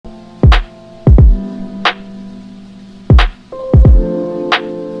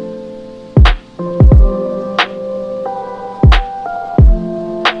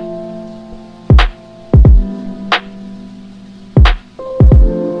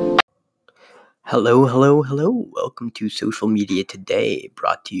Hello, hello, hello. Welcome to Social Media Today,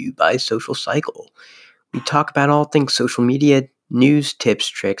 brought to you by Social Cycle. We talk about all things social media, news, tips,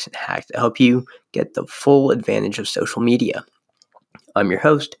 tricks, and hacks to help you get the full advantage of social media. I'm your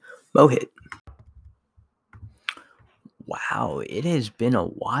host, Mohit. Wow, it has been a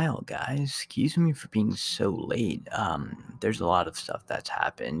while, guys. Excuse me for being so late. There's a lot of stuff that's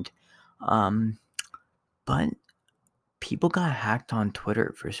happened. Um, but people got hacked on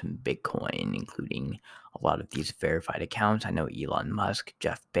Twitter for some Bitcoin, including a lot of these verified accounts. I know Elon Musk,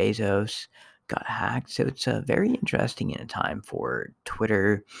 Jeff Bezos got hacked. So it's very interesting in a time for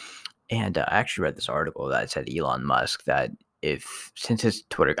Twitter. And I actually read this article that said Elon Musk that since his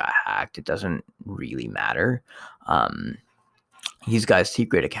Twitter got hacked, it doesn't really matter. Um, he's got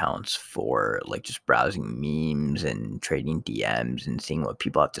secret accounts for like just browsing memes and trading DMs and seeing what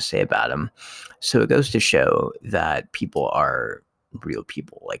people have to say about him. So it goes to show that people are real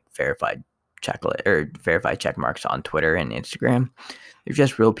people, like verified check marks on Twitter and Instagram. They're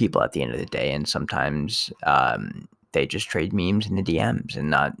just real people at the end of the day, and sometimes they just trade memes in the DMs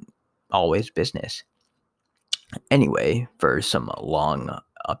and not always business. Anyway, for some long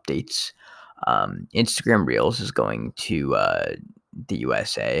updates, Instagram Reels is going to the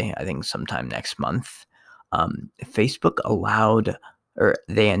USA, I think sometime next month. Facebook allowed, or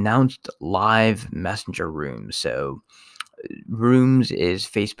they announced live messenger rooms. So Rooms is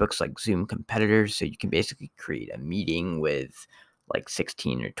Facebook's like Zoom competitor. So you can basically create a meeting with like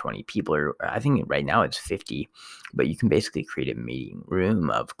 16 or 20 people, or I think right now it's 50, but you can basically create a meeting room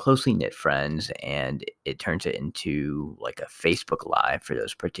of closely knit friends and it turns it into like a Facebook Live for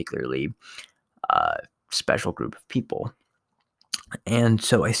those particularly uh, special group of people. And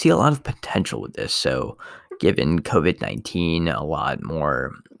so I see a lot of potential with this. So, given COVID-19, a lot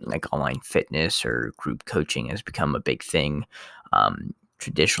more like online fitness or group coaching has become a big thing.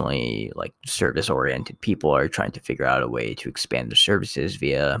 Traditionally, like service oriented people are trying to figure out a way to expand their services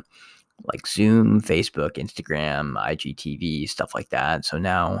via like Zoom, Facebook, Instagram, IGTV, stuff like that. So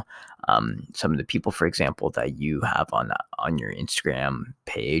now, some of the people, for example, that you have on your Instagram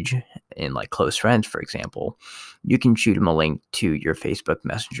page in like close friends, for example, you can shoot them a link to your Facebook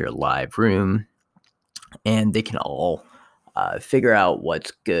Messenger live room, and they can all figure out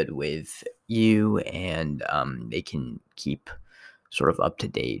what's good with you, and they can keep sort of up to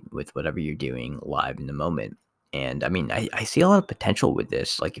date with whatever you're doing live in the moment. And I mean, I see a lot of potential with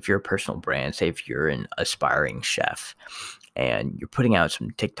this. Like, if you're a personal brand, say if you're an aspiring chef and you're putting out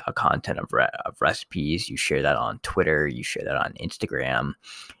some TikTok content of recipes, you share that on Twitter, you share that on Instagram,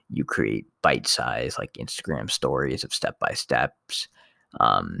 you create bite size like Instagram stories of step by steps.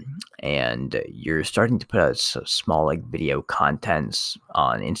 And you're starting to put out small like video contents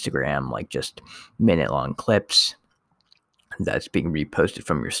on Instagram, like just minute long clips that's being reposted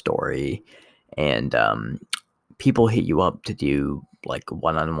from your story, and people hit you up to do like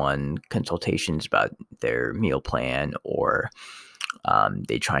one-on-one consultations about their meal plan, or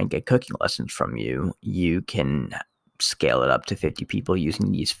they try and get cooking lessons from you. You can scale it up to 50 people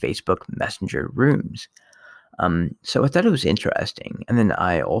using these Facebook Messenger rooms. So I thought it was interesting. And then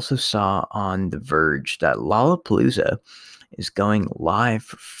I also saw on The Verge that Lollapalooza is going live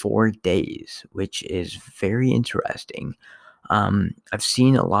for 4 days, which is very interesting. I've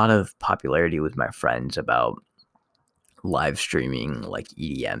seen a lot of popularity with my friends about live streaming like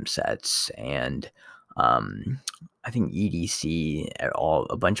EDM sets, and um, I think EDC.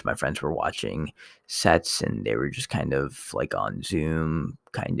 A bunch of my friends were watching sets, and they were just kind of like on Zoom,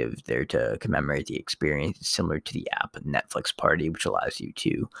 kind of there to commemorate the experience. It's similar to the app Netflix Party, which allows you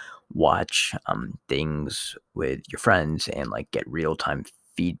to watch things with your friends and like get real time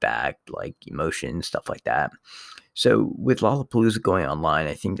feedback, like emotions, stuff like that. So with Lollapalooza going online,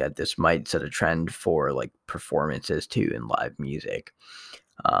 I think that this might set a trend for like performances too in live music.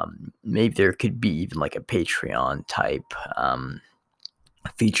 Maybe there could be even like a Patreon type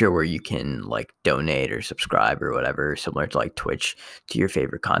feature where you can like donate or subscribe or whatever, similar to like Twitch, to your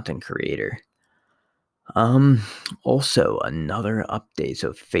favorite content creator. Um, Also another update.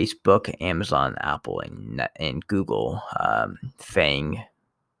 So Facebook, Amazon, Apple, and Google, FANG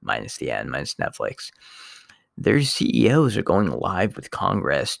minus the N minus Netflix, their CEOs are going live with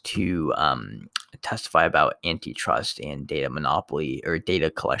Congress to testify about antitrust and data monopoly or data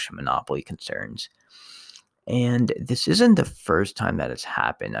collection monopoly concerns. And this isn't the first time that it's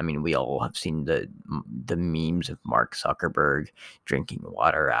happened. I mean, we all have seen the memes of Mark Zuckerberg drinking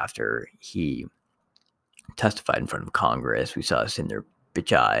water after he testified in front of Congress. We saw Sundar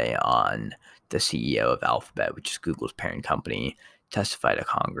Pichai, on the CEO of Alphabet, which is Google's parent company, testify to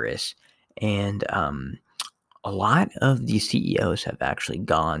Congress. And a lot of these CEOs have actually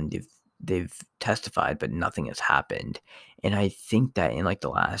gone they've testified, but nothing has happened. And I think that in like the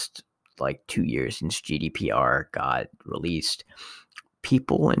last like 2 years since GDPR got released,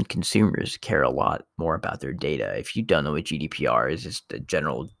 people and consumers care a lot more about their data. If you don't know what GDPR is, it's the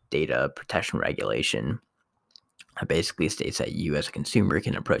General Data Protection Regulation. It basically states that you as a consumer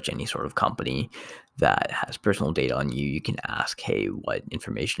can approach any sort of company that has personal data on you. You can ask, hey, what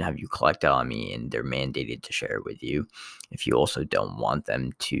information have you collected on me? And they're mandated to share it with you. If you also don't want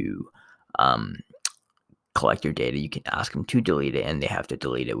them to um, collect your data, you can ask them to delete it, and they have to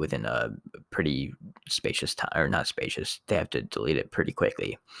delete it within a pretty spacious time, or not spacious, they have to delete it pretty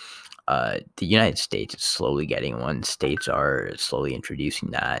quickly. The United States is slowly getting one. States are slowly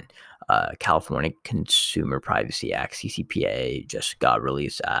introducing that. California Consumer Privacy Act, CCPA, just got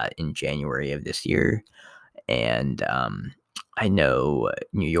released in January of this year. And I know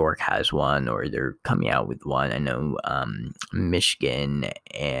New York has one, or they're coming out with one. I know Michigan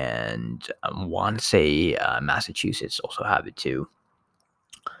and I want to say Massachusetts also have it too.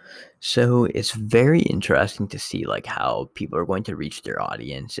 So it's very interesting to see like how people are going to reach their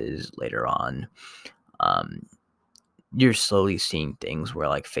audiences later on. Um, you're slowly seeing things where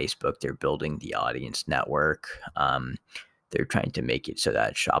like Facebook, they're building the audience network. They're trying to make it so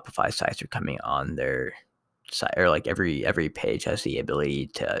that Shopify sites are coming on their site, or like every page has the ability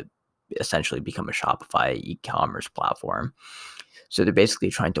to essentially become a Shopify e-commerce platform. So they're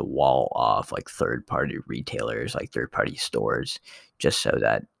basically trying to wall off like third-party retailers, like third-party stores, just so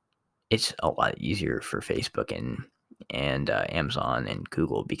that it's a lot easier for Facebook and Amazon and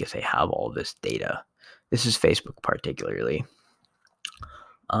Google, because they have all this data. This is Facebook particularly.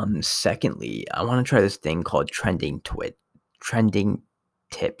 Secondly, I want to try this thing called trending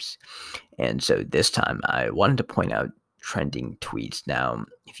tips. And so this time I wanted to point out trending tweets. Now,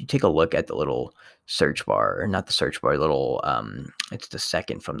 if you take a look at the little search bar, or not the search bar, little it's the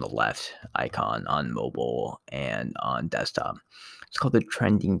second from the left icon on mobile and on desktop. It's called the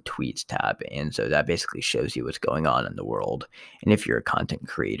trending tweets tab. And so that basically shows you what's going on in the world. And if you're a content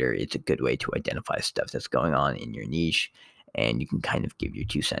creator, it's a good way to identify stuff that's going on in your niche. And you can kind of give your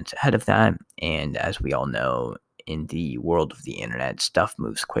 2 cents ahead of that. And as we all know, in the world of the internet, stuff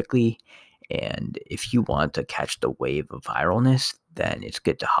moves quickly. And if you want to catch the wave of viralness, then it's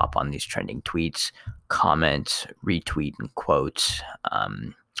good to hop on these trending tweets, comment, retweet, and quote.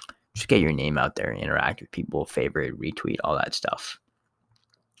 Just get your name out there, interact with people, favorite, retweet, all that stuff.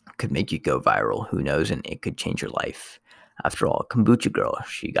 Could make you go viral. Who knows? And it could change your life. After all, Kombucha Girl,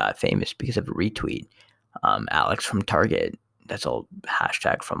 she got famous because of a retweet. Alex from Target, that's a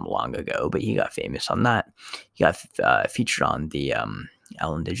hashtag from long ago, but he got famous on that. He got featured on the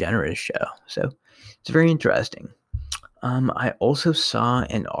Ellen DeGeneres show. So it's very interesting. I also saw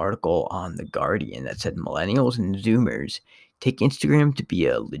an article on The Guardian that said millennials and Zoomers take Instagram to be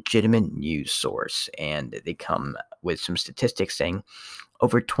a legitimate news source. And they come with some statistics saying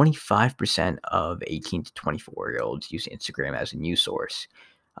over 25% of 18 to 24-year-olds use Instagram as a news source.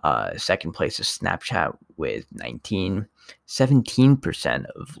 Second place is Snapchat with 19. 17%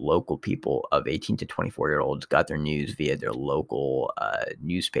 of local people of 18 to 24-year-olds got their news via their local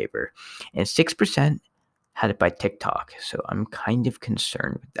newspaper. And 6% had it by TikTok. So I'm kind of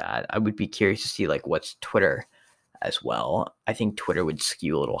concerned with that. I would be curious to see like what's Twitter as well. I think Twitter would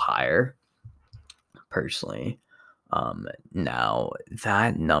skew a little higher personally. Now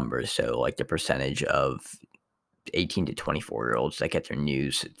that number, so like the percentage of 18 to 24-year-olds that get their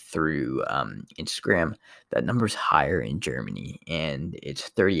news through Instagram, that number's higher in Germany, and it's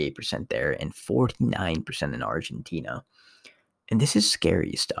 38% there and 49% in Argentina. And this is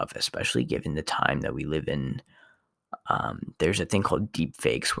scary stuff, especially given the time that we live in. There's a thing called deep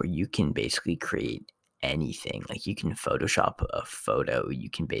fakes where you can basically create anything. Like you can Photoshop a photo, you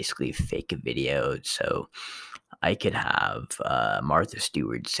can basically fake a video. So I could have Martha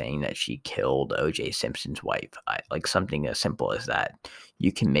Stewart saying that she killed O.J. Simpson's wife. Like something as simple as that.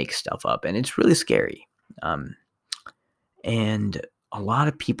 You can make stuff up, and it's really scary. And a lot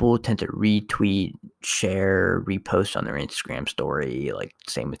of people tend to retweet, share, repost on their Instagram story, like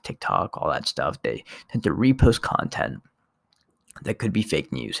same with TikTok, all that stuff. They tend to repost content that could be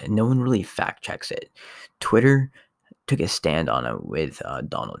fake news, and no one really fact checks it. Twitter took a stand on it with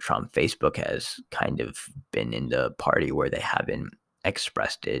Donald Trump. Facebook has kind of been in the party where they haven't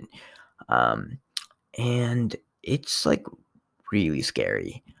expressed it. And it's like really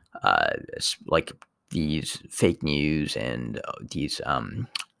scary. It's like these fake news and these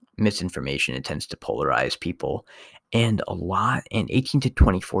misinformation, it tends to polarize people. And 18 to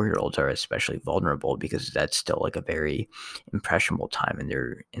 24-year-olds are especially vulnerable because that's still like a very impressionable time in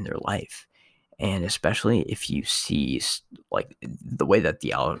their life. And especially if you see like the way that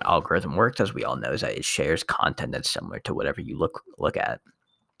the algorithm works, as we all know, is that it shares content that's similar to whatever you look at.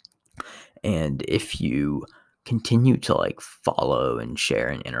 And if you continue to like follow and share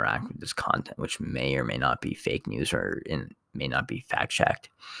and interact with this content, which may or may not be fake news may not be fact checked,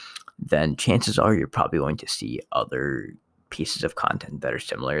 then chances are you're probably going to see other pieces of content that are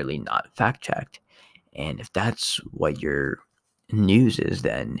similarly not fact checked. And if that's what your news is,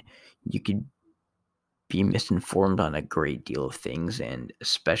 then you could be misinformed on a great deal of things. And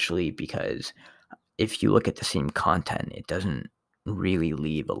especially because if you look at the same content, it doesn't really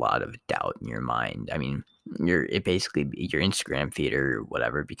leave a lot of doubt in your mind. I mean, it basically your Instagram feed or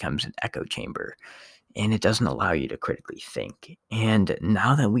whatever becomes an echo chamber, and it doesn't allow you to critically think. And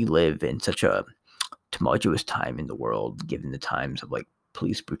now that we live in such a tumultuous time in the world, given the times of like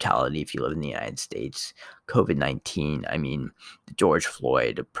police brutality, if you live in the United States, COVID-19, I mean, the George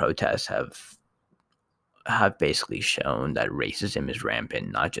Floyd protests have basically shown that racism is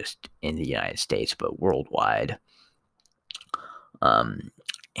rampant, not just in the United States, but worldwide. Um,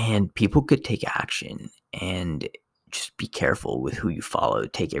 and people could take action and just be careful with who you follow.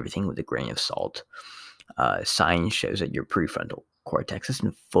 Take everything with a grain of salt. Science shows that your prefrontal cortex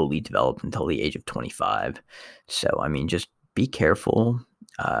isn't fully developed until the age of 25. So, I mean, just be careful.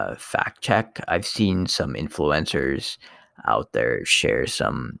 Fact check. I've seen some influencers out there share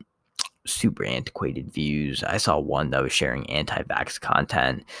some super antiquated views. I saw one that was sharing anti-vax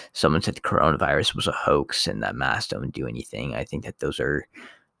content. Someone said the coronavirus was a hoax and that masks don't do anything. I think that those are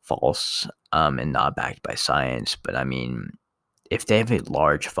false and not backed by science. But I mean, if they have a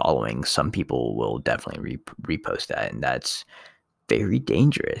large following, some people will definitely repost that, and that's very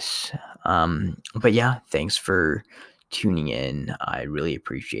dangerous. But yeah, thanks for tuning in. I really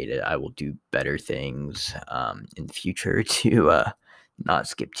appreciate it. I will do better things in the future to not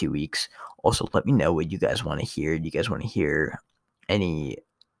skip 2 weeks. Also, let me know what you guys want to hear. Do you guys want to hear any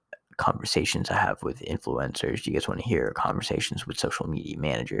conversations I have with influencers? Do you guys want to hear conversations with social media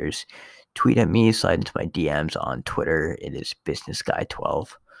managers? Tweet at me, slide into my DMs on Twitter. It is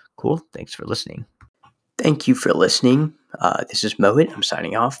BusinessGuy12. Cool. Thanks for listening. Thank you for listening. This is Mohit. I'm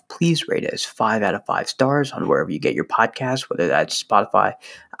signing off. Please rate us 5 out of 5 stars on wherever you get your podcasts, whether that's Spotify,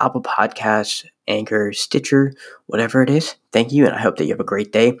 Apple Podcasts, Anchor, Stitcher, whatever it is. Thank you, and I hope that you have a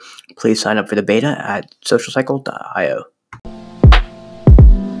great day. Please sign up for the beta at socialcycle.io.